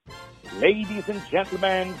Ladies and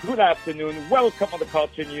gentlemen, good afternoon. Welcome on the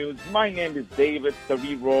Culture News. My name is David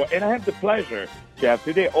Serero, and I have the pleasure to have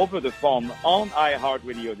today over the phone on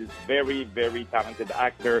iHeartRadio this very, very talented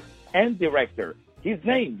actor and director. His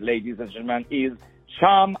name, ladies and gentlemen, is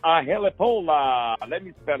Chum Ehelepola. Let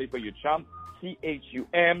me spell it for you, Chum.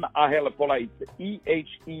 C-H-U-M, Ehelepola. It's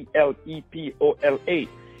E-H-E-L-E-P-O-L-A.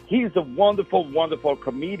 He's a wonderful, wonderful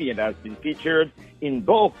comedian that has been featured in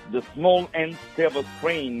both the small and silver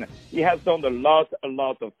screen. He has done a lot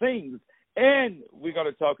of things. And we're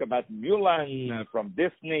going to talk about Mulan from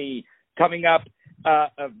Disney coming up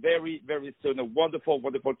very, very soon. A wonderful,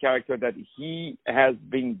 wonderful character that he has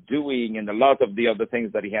been doing and a lot of the other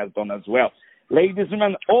things that he has done as well. Ladies and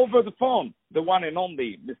gentlemen, over the phone, the one and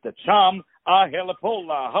only Mr. Chum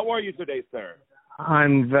Ehelepola. How are you today, sir?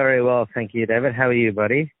 I'm very well, thank you, David. How are you,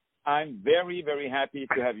 buddy? I'm very, very happy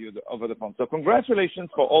to have you over the phone. So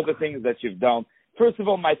congratulations for all the things that you've done. First of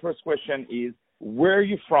all, my first question is, where are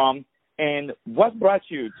you from and what brought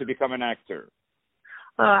you to become an actor?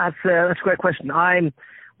 That's a great question.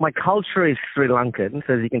 My culture is Sri Lankan,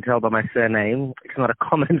 so as you can tell by my surname, it's not a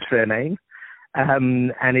common surname,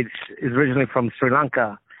 and it's originally from Sri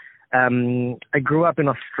Lanka. I grew up in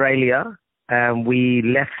Australia. We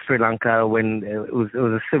left Sri Lanka when it was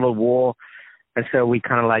a civil war. And so we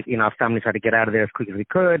kind of our family tried to get out of there as quick as we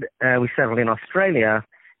could. We settled in Australia,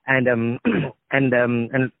 and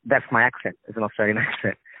that's my accent. It's an Australian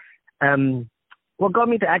accent. What got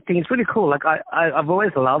me to acting? It's really cool. I've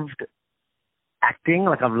always loved acting.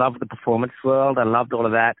 I've loved the performance world. I loved all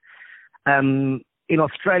of that. In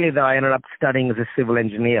Australia, though, I ended up studying as a civil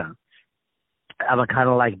engineer. I'm a kind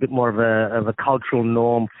of a bit more of a cultural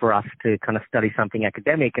norm for us to kind of study something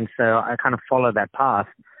academic, and so I kind of followed that path.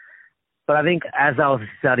 But I think as I was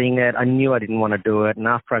studying it, I knew I didn't want to do it. And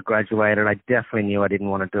after I graduated, I definitely knew I didn't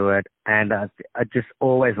want to do it. And I just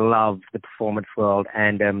always loved the performance world.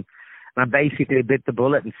 And I basically bit the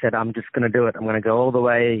bullet and said, I'm just going to do it. I'm going to go all the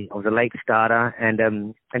way. I was a late starter,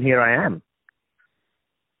 and here I am.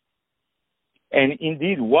 And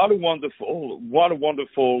indeed, what a wonderful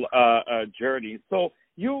journey. So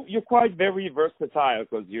you're quite very versatile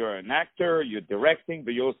because you're an actor, you're directing,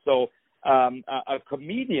 but you're also a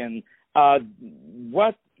comedian.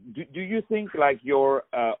 What do you think your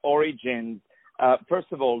origins?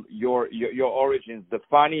 First of all, your origins. The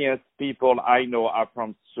funniest people I know are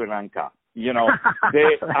from Sri Lanka.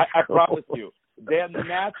 I promise you, they're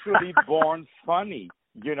naturally born funny.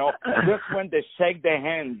 Just when they shake their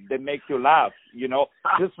hands, they make you laugh.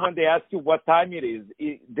 Just when they ask you what time it is,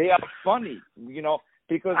 they are funny.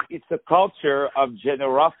 Because it's a culture of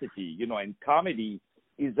generosity. And comedy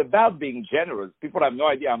is about being generous. People have no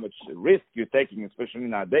idea how much risk you're taking, especially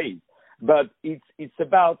nowadays. But it's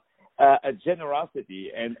about a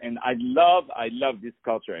generosity, and I love this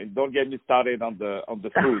culture. And don't get me started on the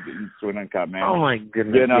food in Sri Lanka, man. Oh my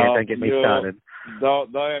goodness! Don't get me started.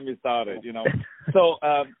 Don't get me started. So,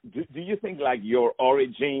 do you think your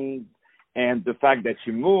origins and the fact that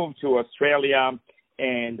you moved to Australia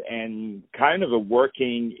and kind of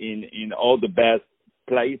working in all the best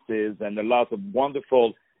places and a lot of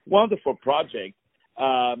wonderful projects,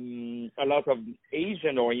 a lot of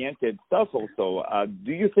Asian-oriented stuff also.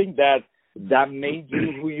 Do you think that made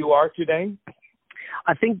you who you are today?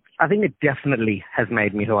 I think it definitely has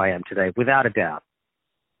made me who I am today, without a doubt.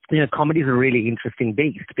 Comedy is a really interesting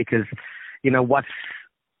beast because, what's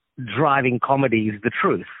driving comedy is the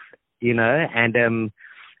truth,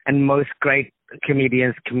 and most great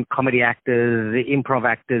comedians, comedy actors, improv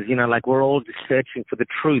actors, we're all just searching for the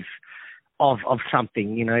truth of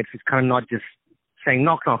something. It's kind of not just saying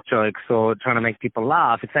knock-knock jokes or trying to make people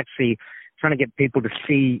laugh. It's actually trying to get people to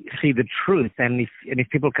see the truth. And if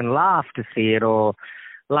people can laugh to see it or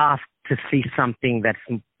laugh to see something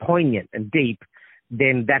that's poignant and deep,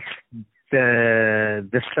 then that's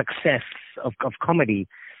the success of comedy.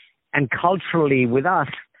 And culturally with us,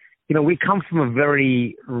 we come from a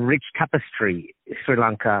very rich tapestry, Sri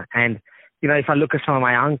Lanka. And, if I look at some of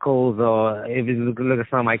my uncles or if you look at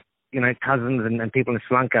some of my, cousins and people in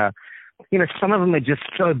Sri Lanka, some of them are just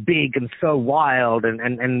so big and so wild.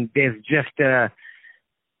 And there's just it's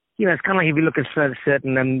kind of like if you look at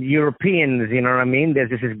certain Europeans, you know what I mean? There's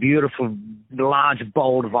just this beautiful, large,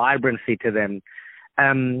 bold vibrancy to them.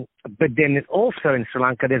 But then also in Sri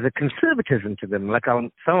Lanka, there's a conservatism to them.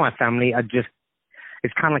 Some of my family are just,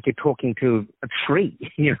 it's kind of like you're talking to a tree,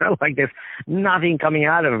 there's nothing coming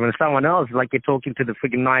out of them. And someone else, like you're talking to the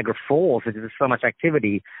freaking Niagara Falls. There's so much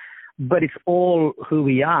activity, but it's all who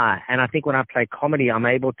we are. And I think when I play comedy, I'm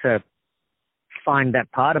able to find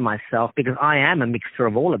that part of myself because I am a mixture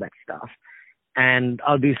of all of that stuff. And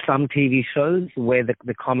I'll do some TV shows where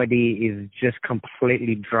the comedy is just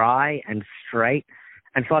completely dry and straight.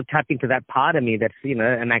 And so I'll tap into that part of me that's,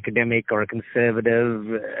 an academic or a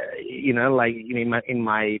conservative, in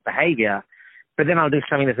my behavior. But then I'll do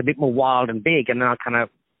something that's a bit more wild and big, and then I'll kind of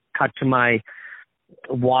cut to my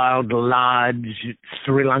wild, large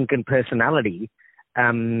Sri Lankan personality.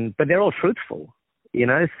 But they're all truthful,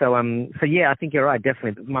 So yeah, I think you're right.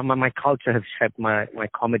 Definitely, my culture has shaped my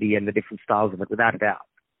comedy and the different styles of it, without a doubt.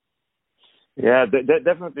 Yeah,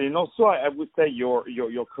 definitely. And also, I would say your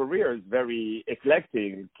career is very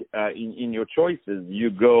eclectic in your choices. You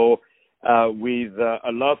go with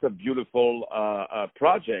a lot of beautiful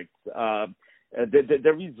projects.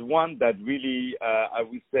 There is one that really, I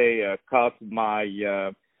would say, caught my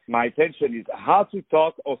attention is How to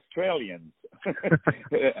Talk Australians,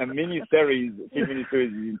 a mini-series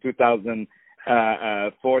in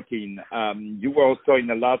 2014. You were also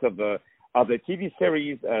in a lot of other TV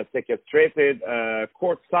series, Sequestrated,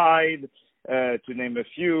 Courtside, to name a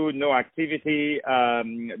few, No Activity,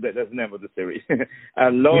 that's the name of the series,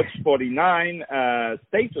 Lodge 49,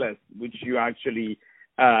 Stateless, which you actually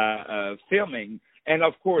filming, and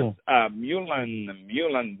of course,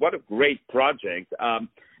 Mulan, what a great project.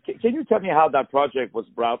 Can you tell me how that project was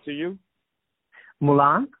brought to you?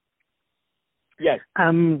 Mulan? Yes.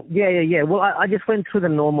 Yeah. Well, I just went through the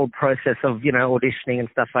normal process of, auditioning and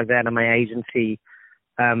stuff like that, and my agency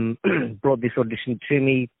brought this audition to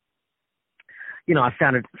me. I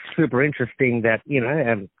found it super interesting that,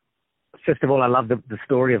 first of all, I love the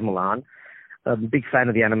story of Mulan. I'm a big fan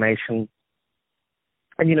of the animation.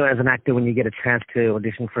 And, as an actor, when you get a chance to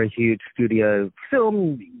audition for a huge studio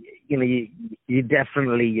film, you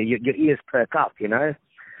definitely, your ears perk up,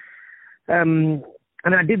 And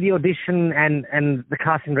I did the audition, and the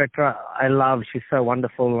casting director I love, she's so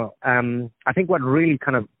wonderful. I think what really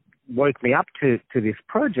kind of woke me up to this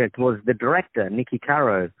project was the director, Nikki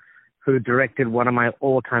Caro, who directed one of my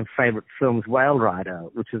all-time favorite films, Whale Rider,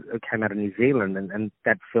 which came out of New Zealand, and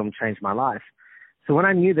that film changed my life. So when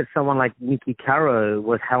I knew that someone like Nikki Caro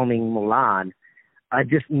was helming Mulan, I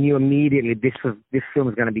just knew immediately this film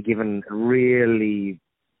was going to be given really,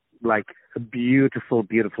 like, a beautiful,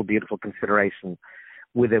 beautiful, beautiful consideration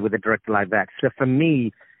with a director like that. So for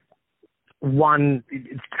me, one,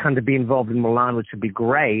 it's kind of be involved in Mulan, which would be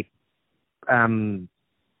great, in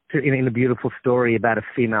a beautiful story about a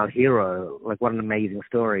female hero. Like, what an amazing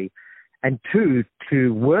story. And two,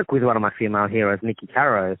 to work with one of my female heroes, Nikki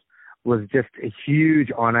Caro, was just a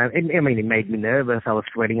huge honor. It made me nervous. I was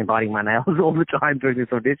sweating and biting my nails all the time during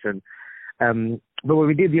this audition. But when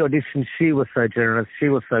we did the audition, she was so generous. She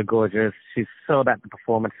was so gorgeous. She's so about the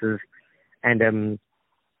performances. And then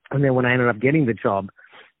when I ended up getting the job,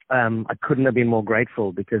 I couldn't have been more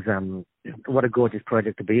grateful because what a gorgeous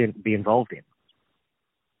project to be involved in.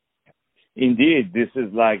 Indeed, this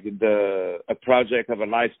is like a project of a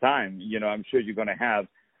lifetime. I'm sure you're going to have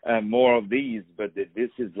more of these, but this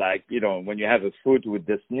is like, when you have a foot with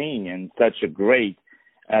Disney and such a great,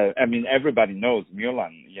 everybody knows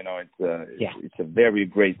Mulan, it's a very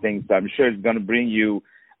great thing. So I'm sure it's going to bring you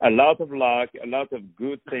a lot of luck, a lot of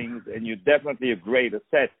good things, and you're definitely a great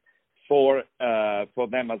asset for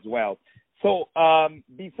them as well. So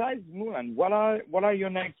besides Mulan, what are your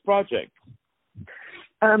next projects?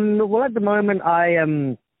 Well, at the moment,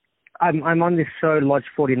 I'm on this show Lodge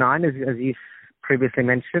 49, as you previously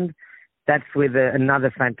mentioned. That's with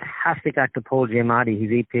another fantastic actor, Paul Giamatti. He's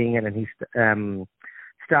EPing it and he's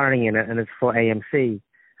starring in it, and it's for AMC.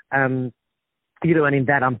 And in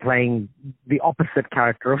that I'm playing the opposite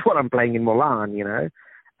character of what I'm playing in Mulan.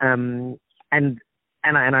 And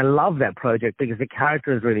I love that project because the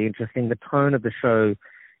character is really interesting. The tone of the show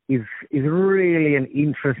is really an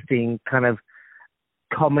interesting kind of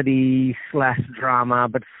comedy / drama,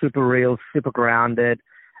 but super real, super grounded.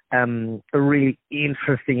 A really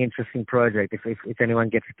interesting project. If anyone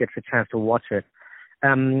gets a chance to watch it.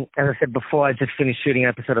 As I said before, I just finished shooting an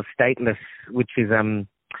episode of Stateless, which is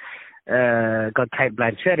got Kate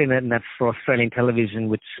Blanchett in it, and that's for Australian television.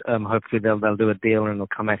 Which hopefully they'll do a deal and it'll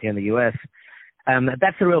come out here in the US.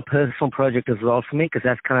 That's a real personal project as well for me because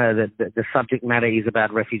that's kind of the subject matter is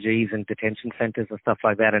about refugees and detention centers and stuff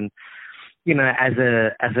like that. And as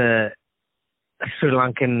a Sri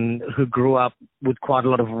Lankan who grew up with quite a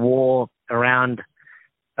lot of war around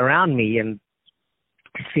me, and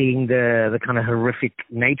seeing the kind of horrific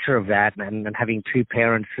nature of that, and having two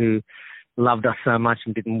parents who loved us so much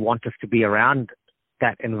and didn't want us to be around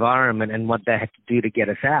that environment, and what they had to do to get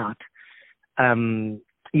us out.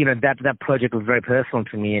 That project was very personal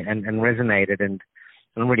to me and resonated, and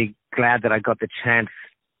I'm really glad that I got the chance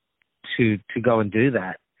to go and do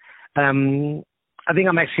that. I think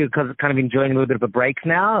I'm actually kind of enjoying a little bit of a break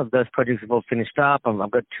now. Those projects have all finished up.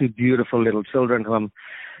 I've got two beautiful little children who I'm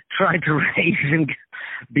trying to raise and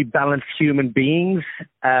be balanced human beings.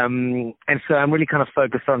 And so I'm really kind of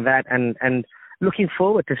focused on that and looking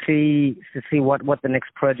forward to see what the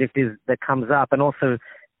next project is that comes up, and also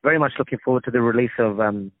very much looking forward to the release of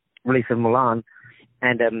Mulan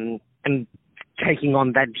and taking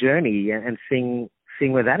on that journey and seeing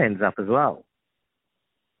where that ends up as well.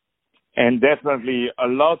 And definitely a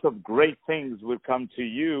lot of great things will come to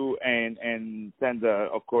you, and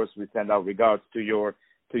of course, we send our regards to your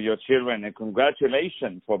children, and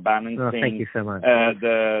congratulations for balancing thank you so much.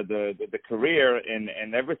 the career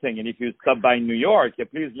and everything. And if you stop by New York,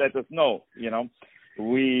 please let us know.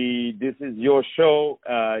 This is your show.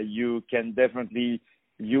 You can definitely,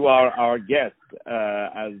 you are our guest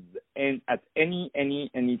at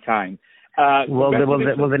any time.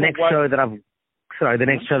 The next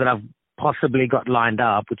show that I've possibly got lined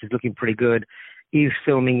up, which is looking pretty good, is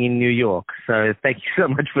filming in New York. So thank you so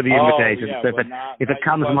much for the invitation. Yeah. So if it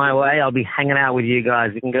comes my way, I'll be hanging out with you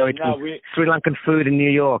guys. You can go eat Sri Lankan food in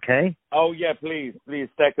New York, hey? Oh yeah, please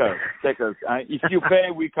take us. If you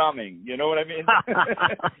pay, we're coming. You know what I mean?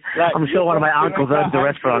 I'm sure one of my uncles owns the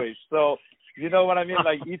restaurant. So you know what I mean?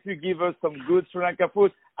 Like, if you give us some good Sri Lanka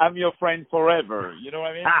food, I'm your friend forever. You know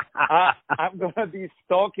what I mean? I'm going to be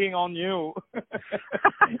stalking on you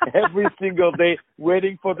every single day,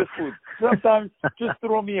 waiting for the food. Sometimes just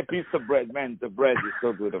throw me a piece of bread. Man, the bread is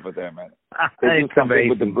so good over there, man. They do something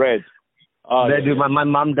with the bread. They do. My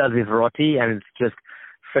mum does this roti, and it's just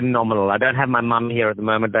phenomenal. I don't have my mum here at the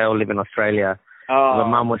moment. They all live in Australia. My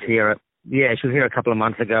mum was here. She was here a couple of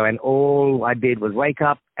months ago, and all I did was wake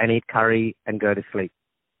up and eat curry and go to sleep.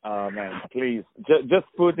 Oh, man, please. Just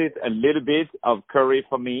put it a little bit of curry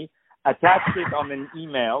for me. Attach it on an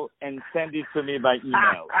email and send it to me by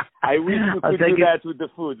email. I wish you could do that with the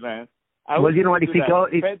food, man. Well, you know what? If you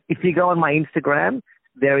go on my Instagram,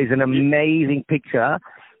 there is an amazing picture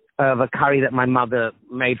of a curry that my mother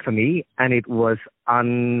made for me, and it was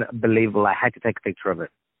unbelievable. I had to take a picture of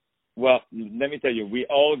it. Well, let me tell you, we're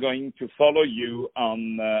all going to follow you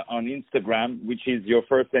on Instagram, which is your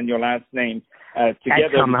first and your last name together.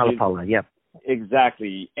 At Chum Ehelepola, yep.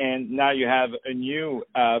 Exactly. And now you have a new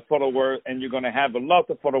follower, and you're going to have a lot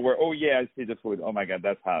of followers. Oh, yeah, I see the food. Oh, my God,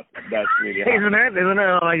 that's hot. That's really hot. Isn't it?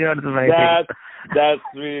 Oh, my God, it's amazing. That's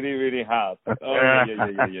really, really hot. Oh, yeah.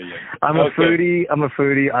 I'm a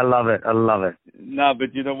foodie. I love it. No,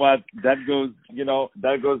 but you know what? That goes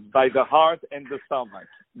by the heart and the stomach.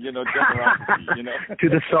 Generosity, to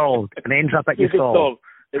the soul. It ends up at your soul.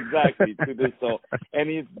 Exactly, to the soul. And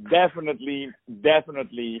it's definitely,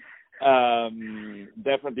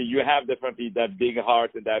 you have that big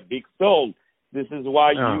heart and that big soul. This is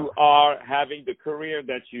why you are having the career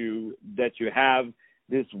that you have,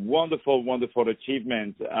 this wonderful, wonderful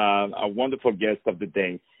achievement, a wonderful guest of the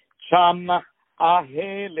day. Chum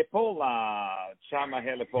Ehelepola. Chum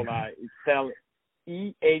Ehelepola is spelled Ehelepola.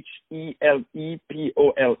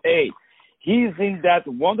 He's in that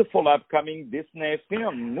wonderful upcoming Disney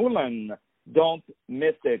film, Mulan. Don't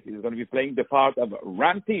miss it. He's going to be playing the part of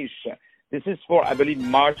Ramtish. This is for, I believe,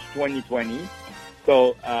 March 2020.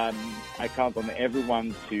 So I count on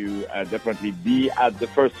everyone to definitely be at the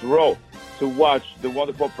first row to watch the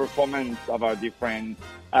wonderful performance of our dear friend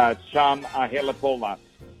Chum Ehelepola.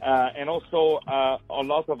 And also a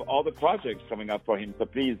lot of other projects coming up for him. So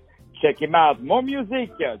please check him out. More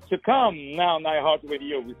music to come now on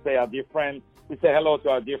iHeartRadio. We say hello to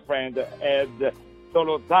our dear friend Ed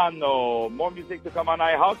Solozano. More music to come on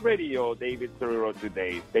iHeartRadio. David Serero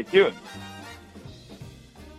today. Stay tuned.